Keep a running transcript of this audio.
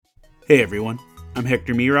Hey everyone, I'm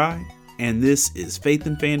Hector Mirai, and this is Faith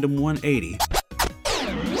and Fandom 180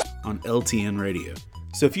 on LTN Radio.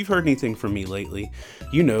 So if you've heard anything from me lately,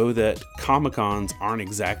 you know that Comic-Cons aren't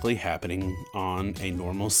exactly happening on a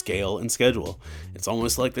normal scale and schedule. It's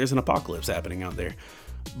almost like there's an apocalypse happening out there.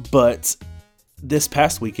 But this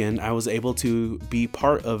past weekend, I was able to be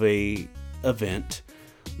part of a event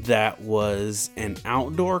that was an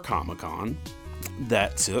outdoor Comic-Con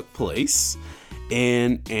that took place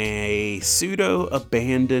in a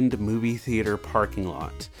pseudo-abandoned movie theater parking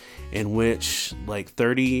lot in which like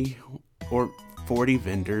 30 or 40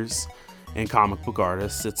 vendors and comic book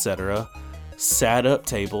artists, etc., sat up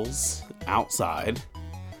tables outside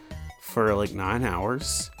for like 9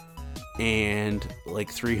 hours, and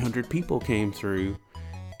like 300 people came through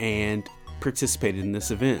and participated in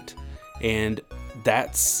this event. And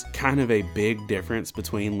that's kind of a big difference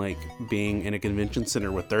between like being in a convention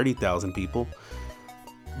center with 30,000 people,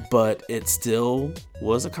 but it still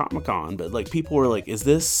was a Comic-Con. But like people were like, is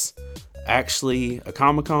this actually a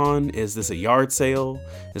Comic-Con? Is this a yard sale?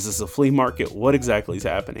 Is this a flea market? What exactly is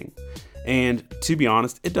happening? And to be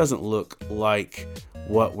honest, it doesn't look like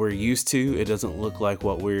what we're used to. It doesn't look like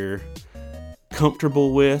what we're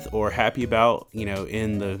comfortable with or happy about, you know,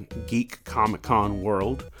 in the geek Comic-Con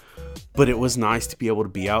world. But it was nice to be able to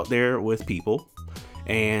be out there with people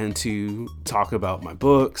and to talk about my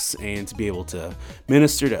books and to be able to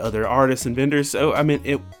minister to other artists and vendors. So, I mean,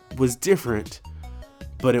 it was different,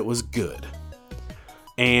 but it was good.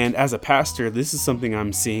 And as a pastor, this is something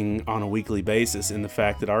I'm seeing on a weekly basis in the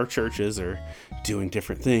fact that our churches are doing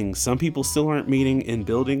different things. Some people still aren't meeting in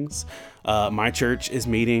buildings. My church is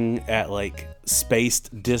meeting at like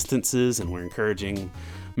spaced distances, and we're encouraging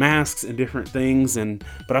masks and different things.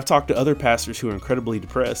 But I've talked to other pastors who are incredibly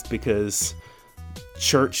depressed because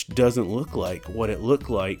church doesn't look like what it looked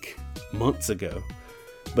like months ago.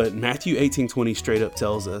 But Matthew 18:20 straight up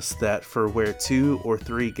tells us that for where 2 or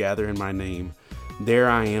 3 gather in my name, there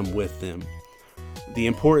I am with them. The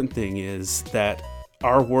important thing is that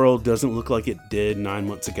our world doesn't look like it did 9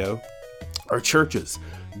 months ago. Our churches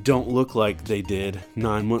don't look like they did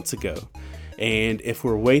 9 months ago. And if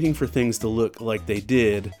we're waiting for things to look like they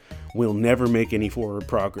did, we'll never make any forward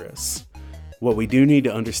progress. What we do need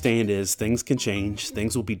to understand is things can change,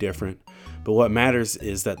 things will be different, but what matters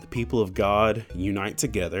is that the people of God unite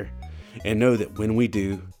together and know that when we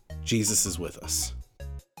do, Jesus is with us.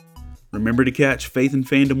 Remember to catch Faith and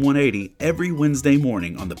Fandom 180 every Wednesday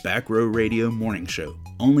morning on the Back Row Radio Morning Show,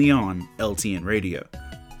 only on LTN Radio.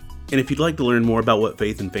 And if you'd like to learn more about what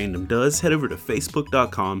Faith and Fandom does, head over to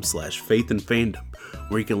facebook.com/faithandfandom,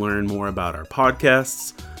 where you can learn more about our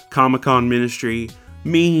podcasts, Comic-Con ministry,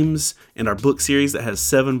 memes, and our book series that has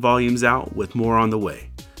 7 volumes out with more on the way.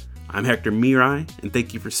 I'm Hector Mirai, and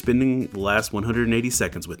thank you for spending the last 180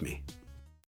 seconds with me.